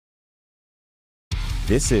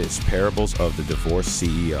This is Parables of the Divorced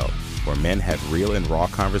CEO, where men have real and raw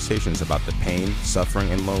conversations about the pain, suffering,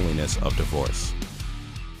 and loneliness of divorce.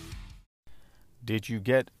 Did you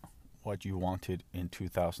get what you wanted in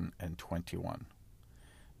 2021?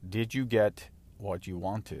 Did you get what you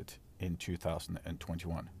wanted in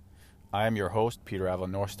 2021? I am your host, Peter Avila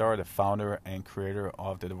Northstar, the founder and creator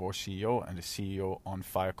of the Divorce CEO and the CEO on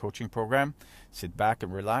Fire coaching program. Sit back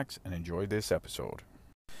and relax and enjoy this episode.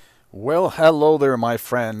 Well, hello there, my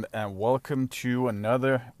friend, and welcome to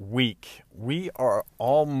another week. We are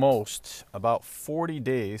almost about 40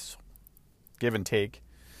 days, give and take,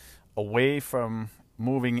 away from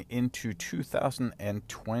moving into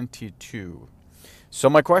 2022. So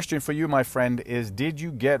my question for you, my friend, is did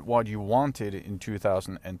you get what you wanted in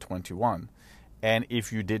 2021? And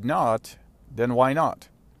if you did not, then why not?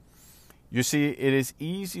 You see, it is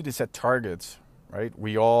easy to set targets, right?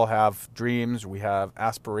 We all have dreams, we have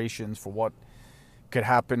aspirations for what could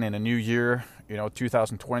happen in a new year.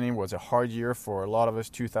 2020 was a hard year for a lot of us.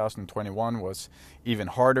 2021 was even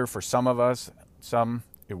harder for some of us. Some,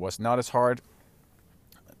 it was not as hard.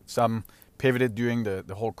 Some pivoted during the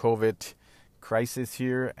whole COVID crisis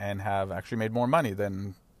here and have actually made more money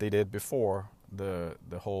than they did before the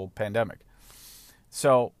whole pandemic.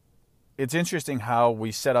 So it's interesting how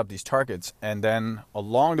we set up these targets and then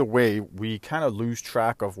along the way we kind of lose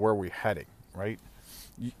track of where we're heading, right?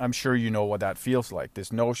 I'm sure you know what that feels like.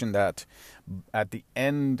 This notion that at the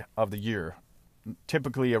end of the year,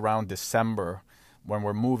 typically around December, when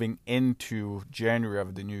we're moving into January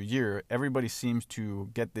of the new year, everybody seems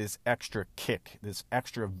to get this extra kick, this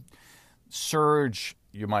extra surge,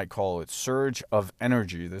 you might call it, surge of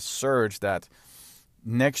energy, this surge that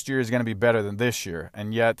next year is going to be better than this year.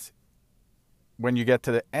 And yet, when you get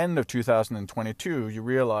to the end of 2022, you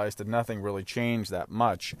realize that nothing really changed that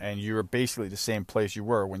much, and you're basically the same place you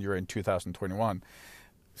were when you were in 2021,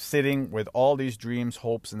 sitting with all these dreams,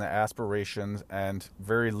 hopes, and aspirations, and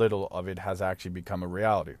very little of it has actually become a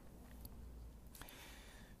reality.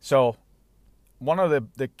 So one of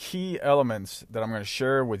the key elements that I'm going to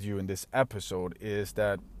share with you in this episode is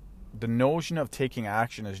that the notion of taking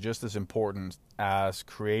action is just as important as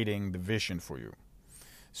creating the vision for you.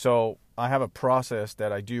 So I have a process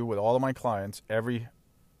that I do with all of my clients every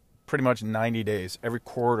pretty much 90 days. Every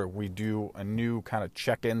quarter we do a new kind of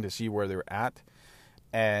check-in to see where they're at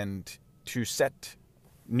and to set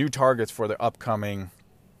new targets for their upcoming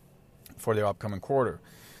quarter.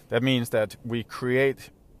 That means that we create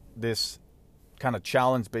this kind of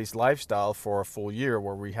challenge-based lifestyle for a full year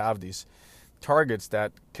where we have these targets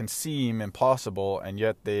that can seem impossible and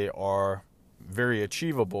yet they are very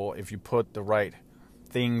achievable if you put the right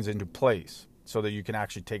things into place so that you can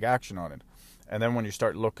actually take action on it. And then when you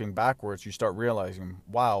start looking backwards, you start realizing,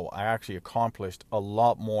 wow, I actually accomplished a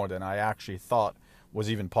lot more than I actually thought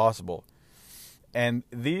was even possible. And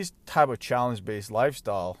these type of challenge-based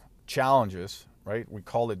lifestyle challenges, right? We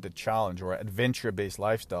call it the challenge or adventure-based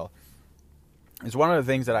lifestyle. It's one of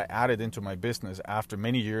the things that I added into my business after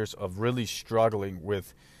many years of really struggling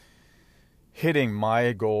with hitting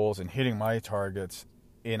my goals and hitting my targets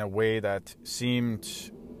in a way that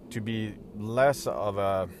seemed to be less of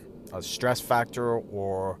a stress factor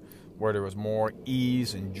or where there was more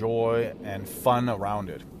ease and joy and fun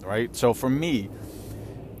around it, right? So for me,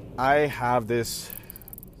 I have this,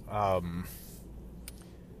 I've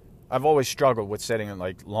always struggled with setting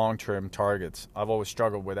like long-term targets. I've always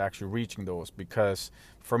struggled with actually reaching those because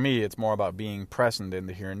for me, it's more about being present in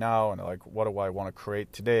the here and now and like, what do I want to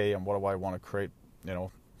create today and what do I want to create,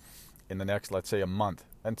 in the next, let's say, a month.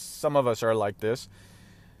 And some of us are like this.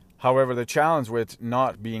 However, the challenge with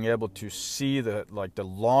not being able to see the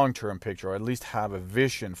long-term picture, or at least have a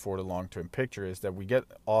vision for the long-term picture, is that we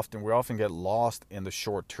often get lost in the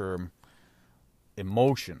short-term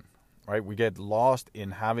emotion, right? We get lost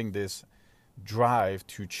in having this drive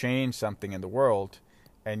to change something in the world,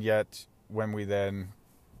 and yet when we then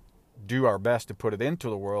do our best to put it into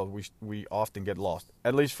the world, we often get lost.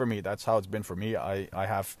 At least for me, that's how it's been for me. I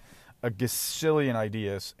have a gazillion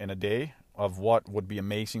ideas in a day of what would be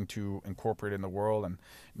amazing to incorporate in the world and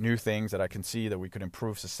new things that I can see that we could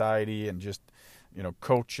improve society and just,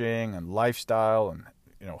 coaching and lifestyle and,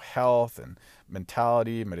 health and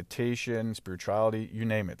mentality, meditation, spirituality, you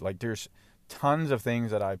name it. Like there's tons of things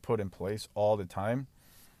that I put in place all the time.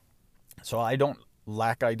 So I don't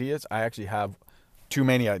lack ideas. I actually have too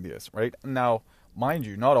many ideas, right? Now, mind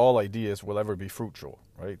you, not all ideas will ever be fruitful,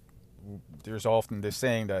 right? There's often this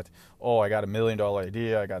saying that, I got $1 million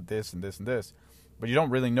idea, I got this and this and this. But you don't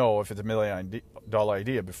really know if it's $1 million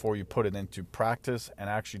idea before you put it into practice and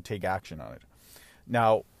actually take action on it.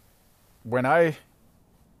 Now, when I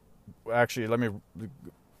actually, let me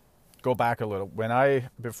go back a little.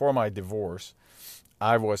 Before my divorce,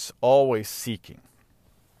 I was always seeking.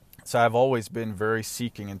 So I've always been very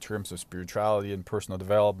seeking in terms of spirituality and personal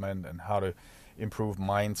development and how to improve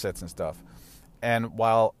mindsets and stuff. And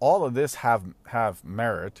while all of this have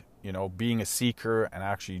merit, being a seeker and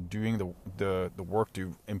actually doing the work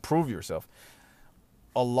to improve yourself,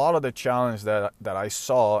 a lot of the challenge that I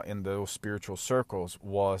saw in those spiritual circles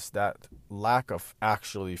was that lack of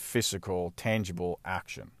actually physical, tangible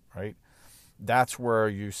action, right? That's where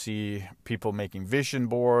you see people making vision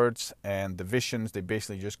boards, and the visions, they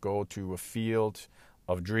basically just go to a field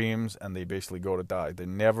of dreams and they basically go to die. They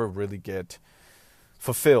never really get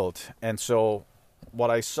fulfilled. And so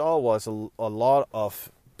what I saw was a lot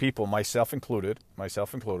of people, myself included,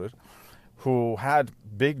 who had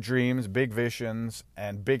big dreams, big visions,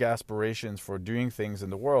 and big aspirations for doing things in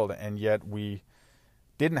the world, and yet we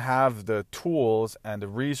didn't have the tools and the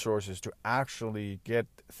resources to actually get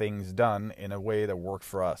things done in a way that worked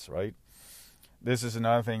for us, right? This is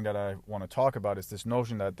another thing that I want to talk about, is this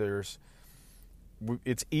notion that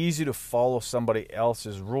it's easy to follow somebody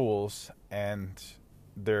else's rules and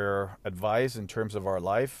their advice in terms of our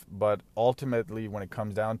life, but ultimately when it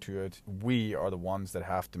comes down to it, we are the ones that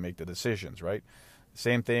have to make the decisions, right?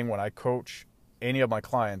 Same thing when I coach any of my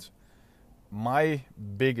clients. My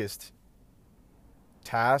biggest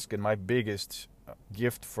task and my biggest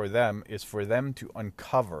gift for them is for them to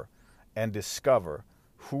uncover and discover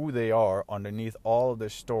who they are underneath all of their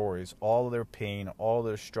stories, all of their pain, all of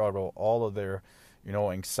their struggle, all of their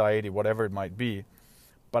anxiety, whatever it might be.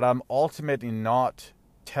 But I'm ultimately not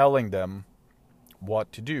telling them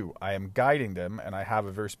what to do. I am guiding them, and I have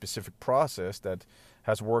a very specific process that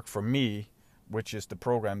has worked for me, which is the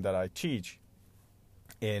program that I teach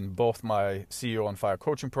in both my CEO on Fire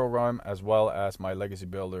coaching program as well as my Legacy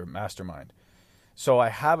Builder Mastermind. So I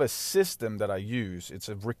have a system that I use. It's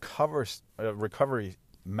a recovery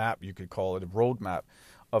map, you could call it, a roadmap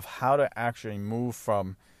of how to actually move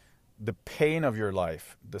from the pain of your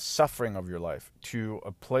life, the suffering of your life, to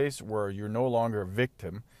a place where you're no longer a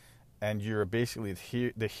victim and you're basically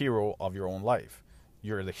the hero of your own life.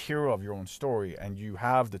 You're the hero of your own story, and you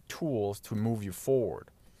have the tools to move you forward.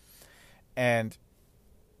 And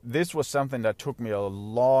this was something that took me a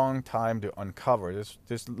long time to uncover.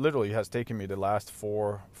 This literally has taken me the last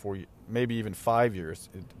four, maybe even 5 years,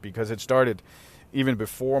 because it started even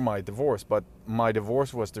before my divorce. But my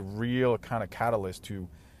divorce was the real kind of catalyst to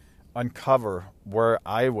uncover where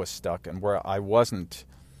I was stuck and where I wasn't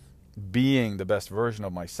being the best version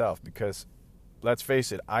of myself. Because let's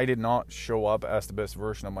face it, I did not show up as the best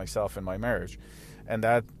version of myself in my marriage. And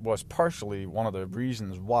that was partially one of the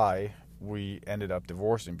reasons why we ended up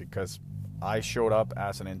divorcing, because I showed up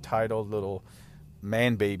as an entitled little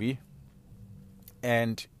man baby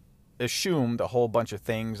and assumed a whole bunch of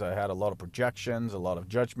things. I had a lot of projections, a lot of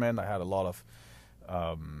judgment. I had a lot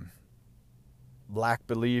of lack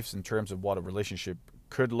beliefs in terms of what a relationship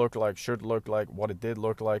could look like, should look like, what it did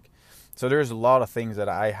look like. So there's a lot of things that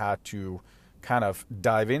I had to kind of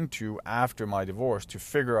dive into after my divorce to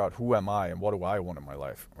figure out who am I and what do I want in my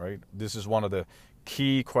life, right? This is one of the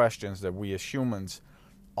key questions that we as humans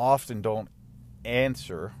often don't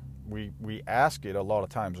answer. We ask it a lot of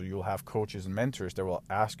times, or you'll have coaches and mentors that will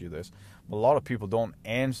ask you this. But a lot of people don't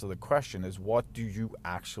answer the question is, what do you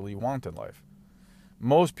actually want in life?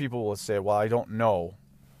 Most people will say, well, I don't know.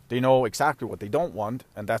 They know exactly what they don't want,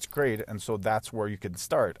 and that's great. And so that's where you can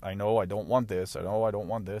start. I know I don't want this. I know I don't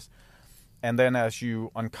want this. And then as you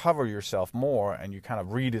uncover yourself more and you kind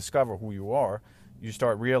of rediscover who you are, you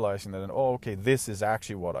start realizing that, oh, okay, this is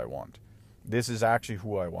actually what I want. This is actually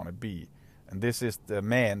who I want to be. And this is the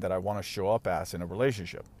man that I want to show up as in a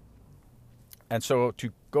relationship. And so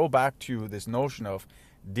to go back to this notion of,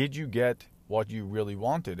 did you get what you really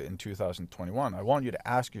wanted in 2021? I want you to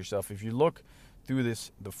ask yourself, if you look through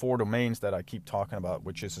the 4 domains that I keep talking about,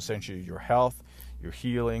 which is essentially your health, your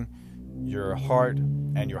healing, your heart,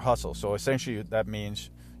 and your hustle. So essentially that means,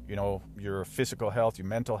 your physical health, your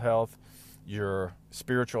mental health, your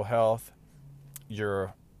spiritual health,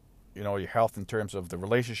 your health in terms of the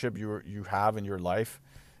relationship you have in your life,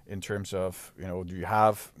 in terms of, do you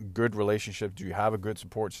have good relationships? Do you have a good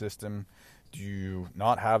support system? Do you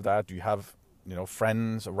not have that? Do you have,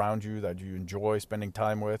 friends around you that you enjoy spending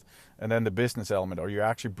time with? And then the business element, are you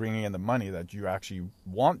actually bringing in the money that you actually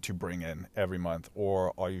want to bring in every month?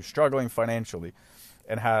 Or are you struggling financially?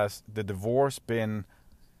 And has the divorce been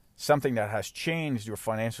something that has changed your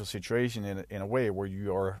financial situation in a way where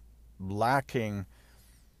you are lacking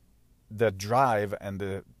the drive and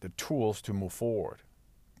the tools to move forward?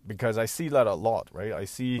 Because I see that a lot, right? I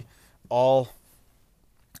see all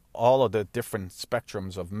all of the different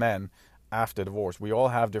spectrums of men after divorce. We all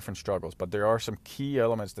have different struggles, but there are some key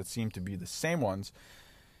elements that seem to be the same ones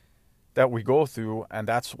that we go through, and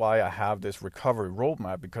that's why I have this recovery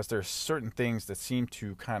roadmap, because there's certain things that seem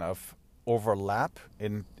to kind of overlap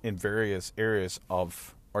in various areas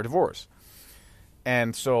of our divorce.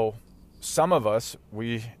 And so some of us,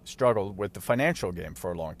 we struggled with the financial game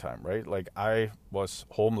for a long time, right? Like, I was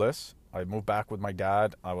homeless. I moved back with my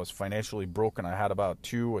dad. I was financially broken. I had about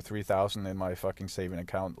 $2,000 or $3,000 in my fucking saving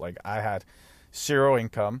account. Like, I had zero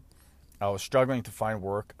income. I was struggling to find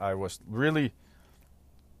work. I was really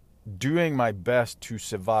doing my best to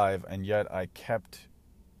survive, and yet I kept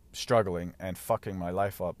struggling and fucking my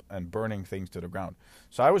life up and burning things to the ground.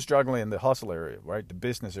 So I was struggling in the hustle area, right? The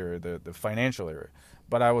business area, the financial area.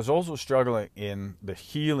 But I was also struggling in the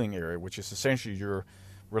healing area, which is essentially your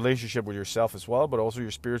relationship with yourself as well, but also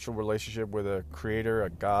your spiritual relationship with a creator, a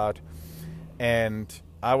God. And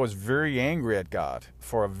I was very angry at God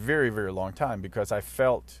for a very, very long time because I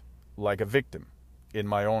felt like a victim in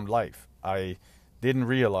my own life. I didn't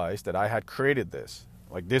realize that I had created this.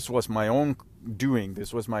 Like, this was my own doing,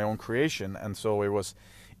 this was my own creation, and so it was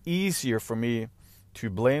easier for me to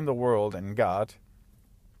blame the world and God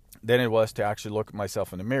than it was to actually look at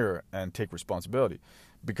myself in the mirror and take responsibility,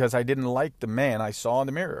 because I didn't like the man I saw in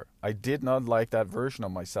the mirror. I did not like that version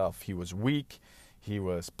of myself. He was weak, he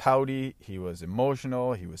was pouty, he was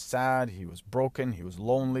emotional, he was sad, he was broken, he was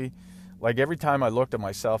lonely. Like, every time I looked at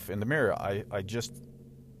myself in the mirror, I just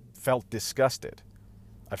felt disgusted.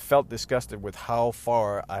 I felt disgusted with how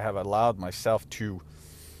far I have allowed myself to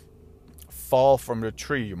fall from the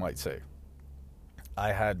tree, you might say.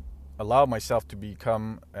 I had allowed myself to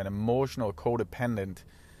become an emotional, codependent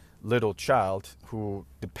little child who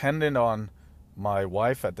depended on my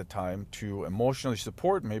wife at the time to emotionally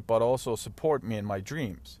support me, but also support me in my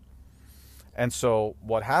dreams. And so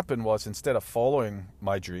what happened was, instead of following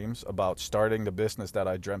my dreams about starting the business that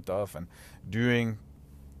I dreamt of and doing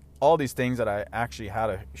all these things that I actually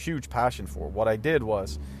had a huge passion for, what I did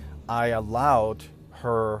was I allowed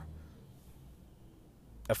her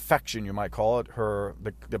affection, you might call it,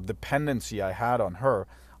 the dependency I had on her,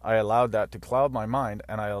 I allowed that to cloud my mind,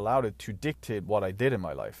 and I allowed it to dictate what I did in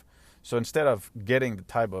my life. So instead of getting the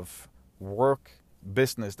type of work,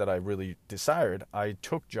 business that I really desired, I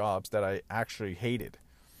took jobs that I actually hated,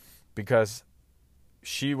 because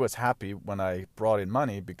she was happy when I brought in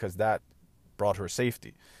money, because that brought her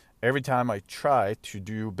safety. Every time I tried to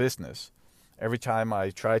do business, every time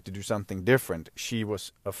I tried to do something different, she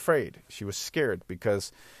was afraid. She was scared,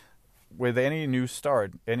 because with any new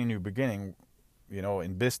start, any new beginning,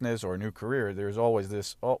 in business or a new career, there's always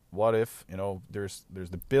this, what if, there's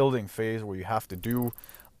the building phase where you have to do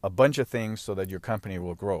a bunch of things so that your company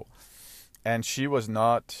will grow. And she was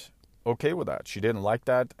not okay with that. She didn't like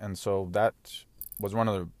that. And so that was one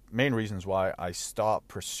of the main reasons why I stopped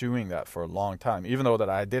pursuing that for a long time. Even though that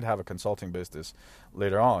I did have a consulting business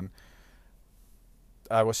later on,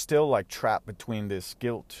 I was still like trapped between this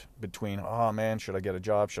guilt between, oh man, should I get a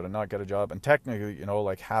job? Should I not get a job? And technically,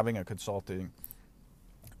 like having a consulting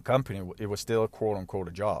company, it was still quote unquote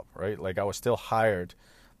a job, right? Like, I was still hired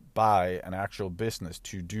by an actual business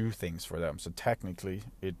to do things for them. So technically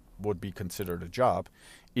it would be considered a job,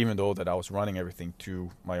 even though that I was running everything to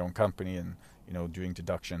my own company and, doing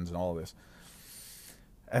deductions and all this.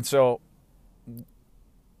 And so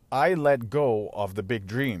I let go of the big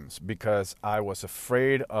dreams because I was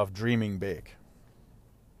afraid of dreaming big,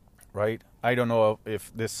 right? I don't know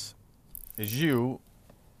if this is you,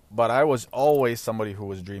 but I was always somebody who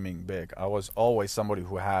was dreaming big. I was always somebody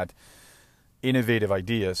who had innovative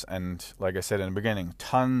ideas, and like I said in the beginning,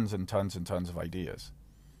 tons and tons and tons of ideas.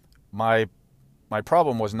 My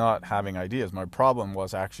problem was not having ideas. My problem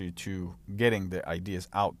was actually to getting the ideas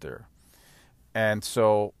out there. And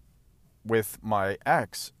so with my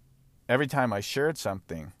ex, every time I shared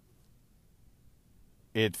something,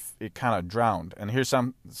 it kind of drowned. And here's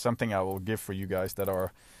something I will give for you guys that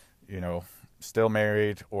are, still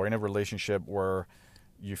married or in a relationship where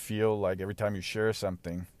you feel like every time you share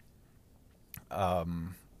something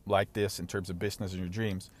like this in terms of business and your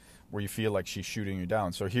dreams, where you feel like she's shooting you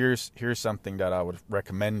down. So here's something that I would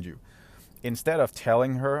recommend you. Instead of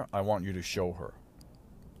telling her, I want you to show her.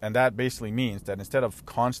 And that basically means that instead of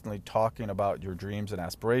constantly talking about your dreams and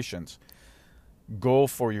aspirations, go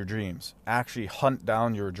for your dreams. Actually hunt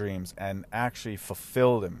down your dreams and actually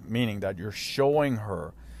fulfill them, meaning that you're showing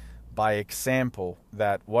her by example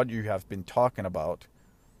that what you have been talking about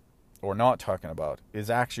or not talking about is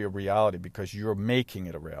actually a reality, because you're making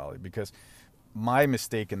it a reality. Because my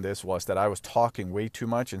mistake in this was that I was talking way too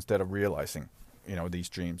much instead of realizing these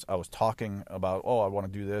dreams. I was talking about, oh, I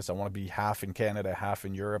want to do this. I want to be half in Canada, half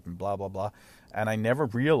in Europe, and blah, blah, blah. And I never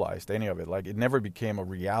realized any of it. Like, it never became a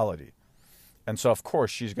reality. And so, of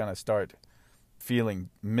course, she's going to start feeling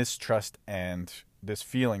mistrust and this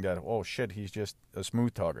feeling that, oh, shit, he's just a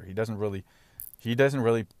smooth talker. He doesn't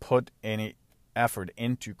really put any effort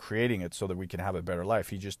into creating it so that we can have a better life.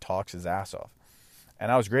 He just talks his ass off.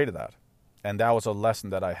 And I was great at that. And that was a lesson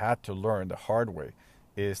that I had to learn the hard way,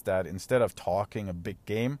 is that instead of talking a big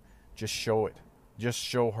game, just show it. Just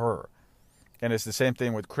show her. And it's the same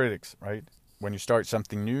thing with critics, right? When you start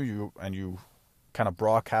something new, you kind of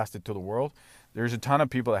broadcast it to the world, there's a ton of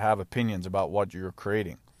people that have opinions about what you're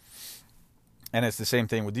creating. And it's the same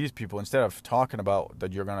thing with these people. Instead of talking about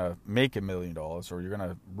that you're going to make $1 million or you're going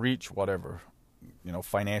to reach whatever,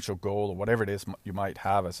 financial goal or whatever it is you might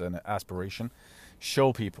have as an aspiration,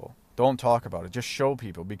 show people. Don't talk about it. Just show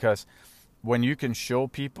people, because when you can show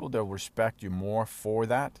people, they'll respect you more for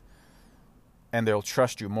that, and they'll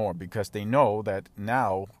trust you more because they know that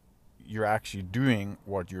now you're actually doing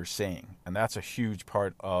what you're saying. And that's a huge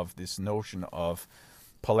part of this notion of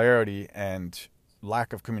polarity and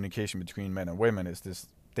lack of communication between men and women, is this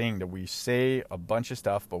thing that we say a bunch of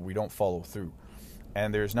stuff, but we don't follow through.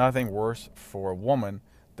 And there's nothing worse for a woman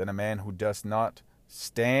than a man who does not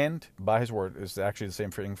stand by his word. It's actually the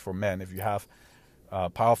same thing for men. If you have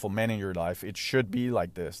powerful men in your life, it should be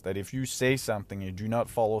like this, that if you say something and you do not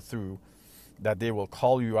follow through, that they will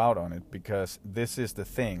call you out on it, because this is the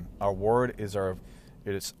thing. Our word is our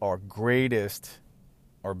greatest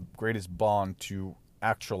bond to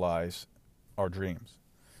actualize our dreams.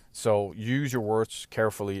 So use your words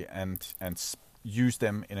carefully and use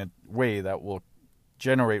them in a way that will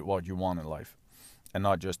generate what you want in life, and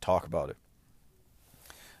not just talk about it.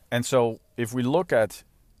 And so if we look at,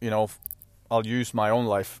 I'll use my own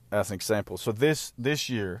life as an example. So this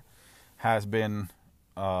year has been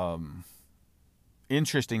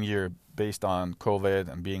interesting year based on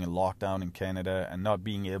COVID and being in lockdown in Canada and not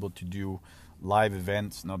being able to do live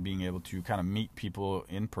events, not being able to kind of meet people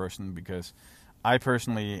in person, because I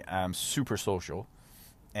personally am super social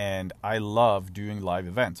and I love doing live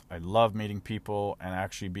events. I love meeting people and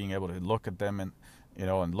actually being able to look at them and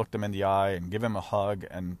look them in the eye and give them a hug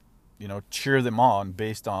and, cheer them on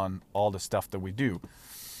based on all the stuff that we do.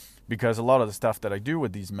 Because a lot of the stuff that I do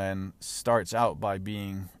with these men starts out by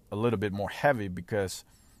being a little bit more heavy, because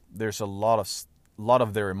there's a lot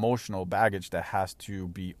of their emotional baggage that has to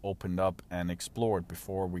be opened up and explored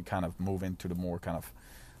before we kind of move into the more kind of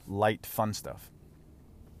light, fun stuff.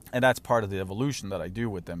 And that's part of the evolution that I do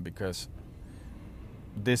with them, because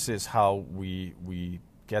this is how we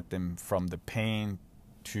get them from the pain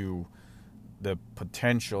to the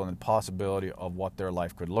potential and the possibility of what their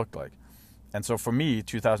life could look like. And so for me,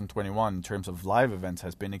 2021, in terms of live events,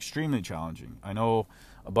 has been extremely challenging. I know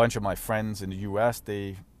a bunch of my friends in the US,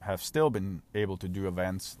 they have still been able to do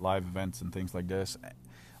events, live events and things like this,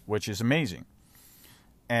 which is amazing.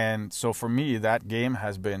 And so for me, that game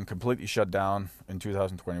has been completely shut down in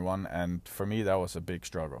 2021. And for me, that was a big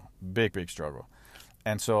struggle, big struggle.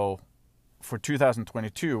 And so for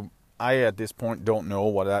 2022, I at this point don't know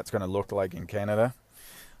what that's going to look like in Canada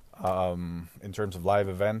in terms of live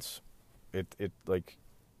events. It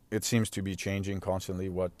seems to be changing constantly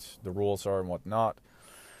what the rules are and what not.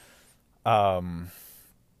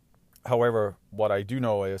 However, what I do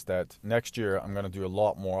know is that next year I'm going to do a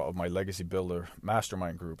lot more of my Legacy Builder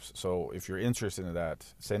mastermind groups. So if you're interested in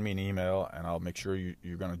that, send me an email and I'll make sure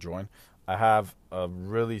you're going to join. I have a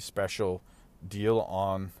really special deal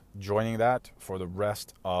on joining that for the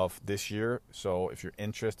rest of this year. So if you're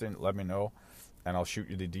interested, let me know and I'll shoot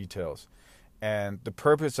you the details. And the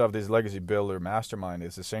purpose of this Legacy Builder Mastermind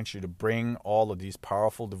is essentially to bring all of these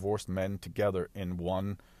powerful divorced men together in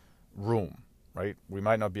one room, right? We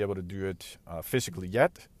might not be able to do it physically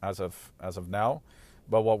yet as of now,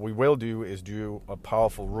 but what we will do is do a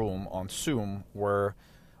powerful room on Zoom where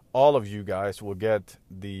all of you guys will get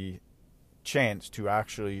the chance to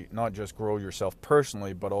actually not just grow yourself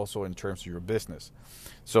personally, but also in terms of your business.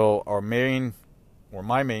 So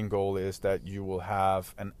my main goal is that you will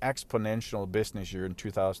have an exponential business year in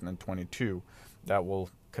 2022 that will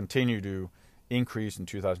continue to increase in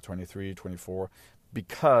 2023, 24,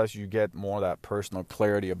 because you get more of that personal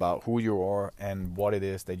clarity about who you are and what it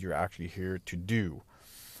is that you're actually here to do.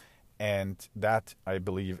 And that, I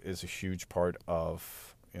believe, is a huge part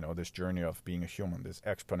of this journey of being a human, this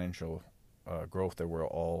exponential growth that we're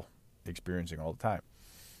all experiencing all the time.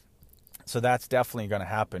 So that's definitely going to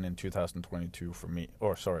happen in 2022 for me.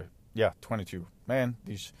 22. Man,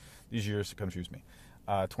 these years confuse me.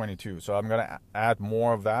 22. So I'm going to add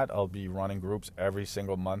more of that. I'll be running groups every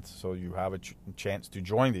single month, so you have a chance to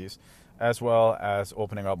join these, as well as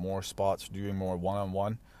opening up more spots, doing more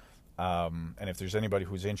one-on-one. And if there's anybody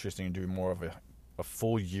who's interested in doing more of a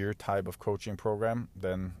full year type of coaching program,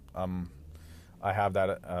 then I have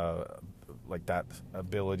that that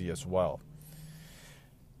ability as well.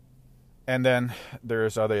 And then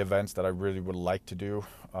there's other events that I really would like to do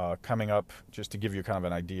coming up. Just to give you kind of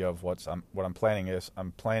an idea of what I'm planning is,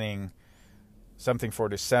 I'm planning something for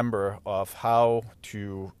December of how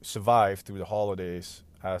to survive through the holidays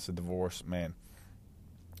as a divorced man.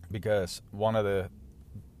 Because one of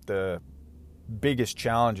the biggest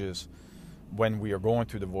challenges when we are going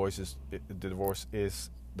through the divorce is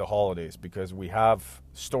the holidays, because we have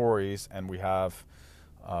stories and we have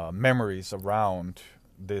memories around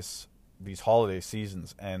these holiday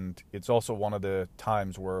seasons, and it's also one of the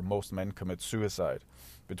times where most men commit suicide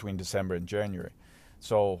between December and January.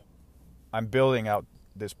 So I'm building out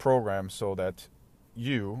this program so that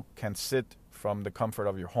you can sit from the comfort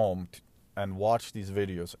of your home and watch these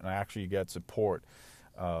videos and actually get support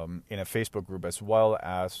in a Facebook group, as well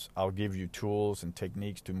as I'll give you tools and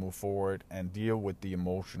techniques to move forward and deal with the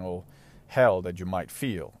emotional hell that you might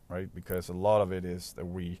feel, right? Because a lot of it is that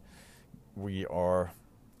we are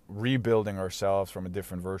rebuilding ourselves from a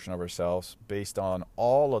different version of ourselves based on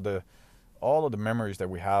all of the memories that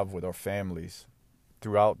we have with our families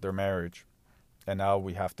throughout their marriage, and now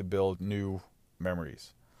we have to build new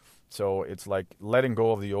memories. So it's like letting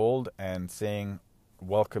go of the old and saying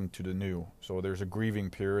welcome to the new. So there's a grieving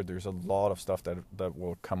period. There's a lot of stuff that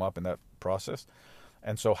will come up in that process,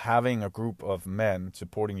 and so having a group of men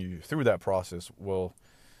supporting you through that process will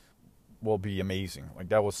be amazing. Like,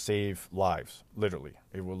 that will save lives, literally.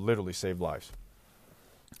 It will literally save lives.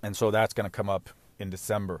 And so that's going to come up in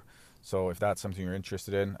December. So if that's something you're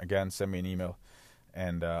interested in, again, send me an email,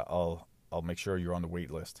 and I'll make sure you're on the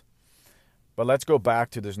wait list. But let's go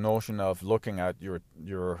back to this notion of looking at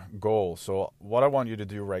your goal. So what I want you to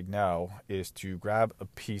do right now is to grab a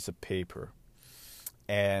piece of paper,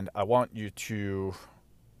 and I want you to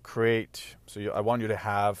I want you to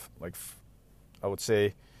have, like, I would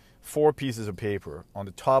say, 4 pieces of paper. On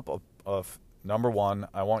the top of number 1,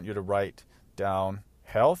 I want you to write down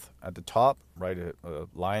health at the top, write a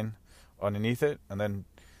line underneath it, and then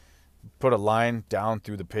put a line down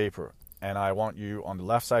through the paper. And I want you on the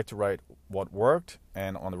left side to write what worked,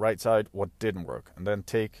 and on the right side what didn't work. And then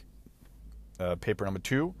take paper number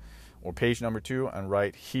 2 or page number 2 and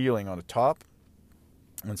write healing on the top.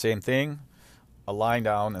 And same thing, a line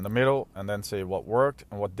down in the middle, and then say what worked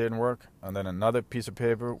and what didn't work. And then another piece of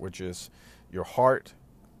paper, which is your heart,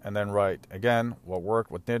 and then write again what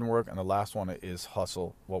worked, what didn't work. And the last one is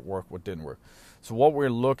hustle, what worked, what didn't work. So what we're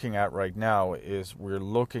looking at right now is we're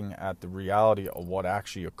looking at the reality of what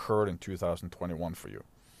actually occurred in 2021 for you.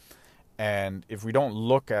 And if we don't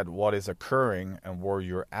look at what is occurring and where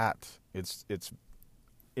you're at, it's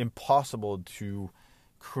impossible to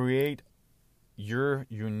create your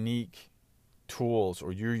unique tools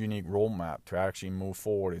or your unique roadmap to actually move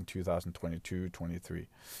forward in 2022, 23.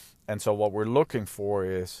 And so what we're looking for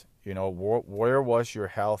is, where was your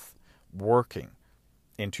health working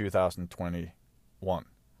in 2021?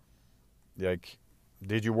 Like,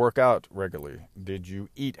 did you work out regularly? Did you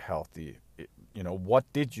eat healthy? What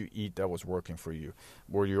did you eat that was working for you?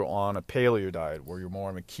 Were you on a paleo diet? Were you more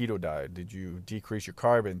on a keto diet? Did you decrease your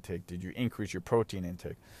carb intake? Did you increase your protein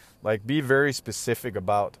intake? Like, be very specific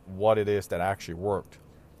about what it is that actually worked.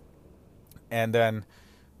 And then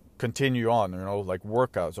continue on, like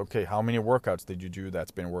workouts. Okay, how many workouts did you do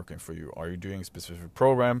that's been working for you? Are you doing a specific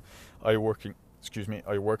program? Are you working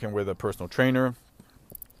with a personal trainer?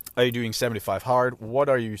 Are you doing 75 hard? What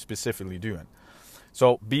are you specifically doing?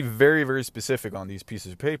 So be very, very specific on these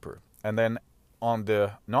pieces of paper. And then on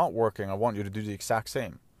the not working, I want you to do the exact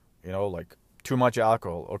same. Like too much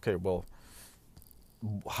alcohol. Okay, well,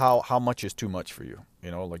 how much is too much for you?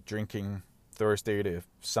 Like drinking Thursday to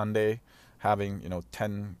Sunday, having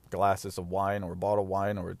 10 glasses of wine or a bottle of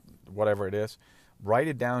wine or whatever it is. Write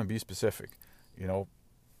it down and be specific.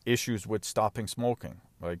 Issues with stopping smoking.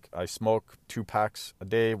 Like, I smoke 2 packs a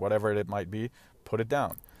day, whatever it might be. Put it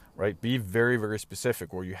down. Right? Be very, very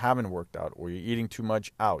specific. Or you haven't worked out, or you're eating too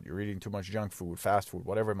much out, you're eating too much junk food, fast food,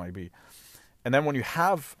 whatever it might be. And then when you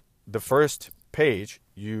have the first page,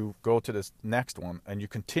 you go to this next one, and you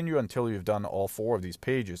continue until you've done all 4 of these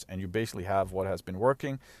pages, and you basically have what has been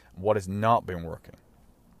working, what has not been working.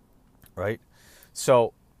 Right?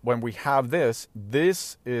 So when we have this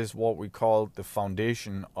is what we call the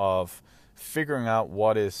foundation of figuring out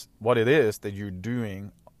what it is that you're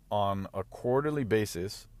doing on a quarterly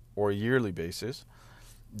basis or a yearly basis,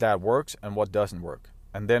 that works and what doesn't work.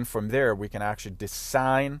 And then from there, we can actually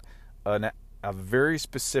design a very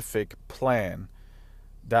specific plan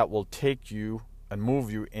that will take you and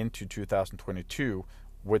move you into 2022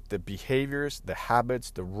 with the behaviors, the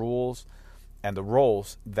habits, the rules, and the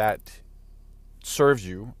roles that serves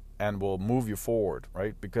you and will move you forward,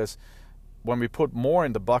 right? Because when we put more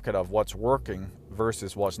in the bucket of what's working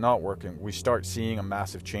versus what's not working, we start seeing a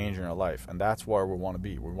massive change in our life. And that's where we want to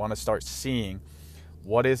be. We want to start seeing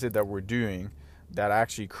what is it that we're doing that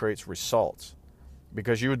actually creates results.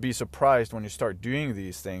 Because you would be surprised when you start doing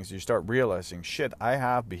these things, you start realizing, shit, I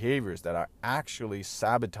have behaviors that are actually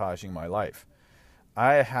sabotaging my life.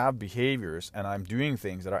 I have behaviors and I'm doing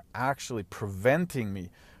things that are actually preventing me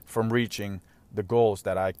from reaching the goals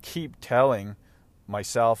that I keep telling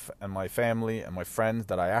myself and my family and my friends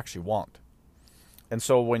that I actually want. And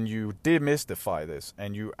so when you demystify this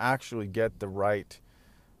and you actually get the right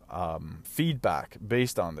feedback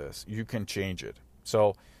based on this, you can change it.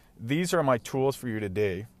 So these are my tools for you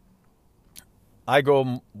today. I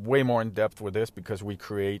go way more in depth with this because we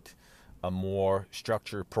create a more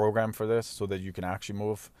structured program for this so that you can actually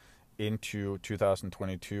move into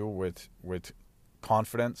 2022 with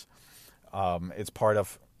confidence. It's part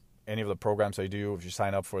of any of the programs I do. If you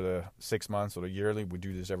sign up for the 6 months or the yearly, we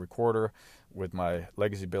do this every quarter with my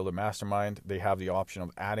Legacy Builder Mastermind. They have the option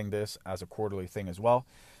of adding this as a quarterly thing as well.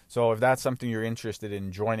 So if that's something you're interested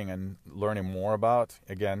in joining and learning more about,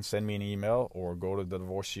 again, send me an email or go to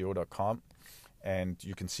thedivorceceo.com and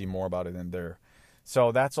you can see more about it in there.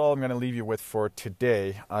 So that's all I'm going to leave you with for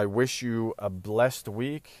today. I wish you a blessed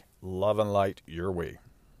week. Love and light your way.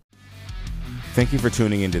 Thank you for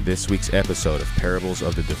tuning into this week's episode of Parables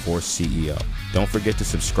of the Divorced CEO. Don't forget to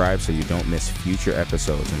subscribe so you don't miss future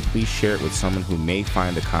episodes, and please share it with someone who may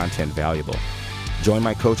find the content valuable. Join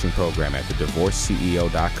my coaching program at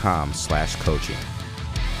thedivorceceo.com/coaching.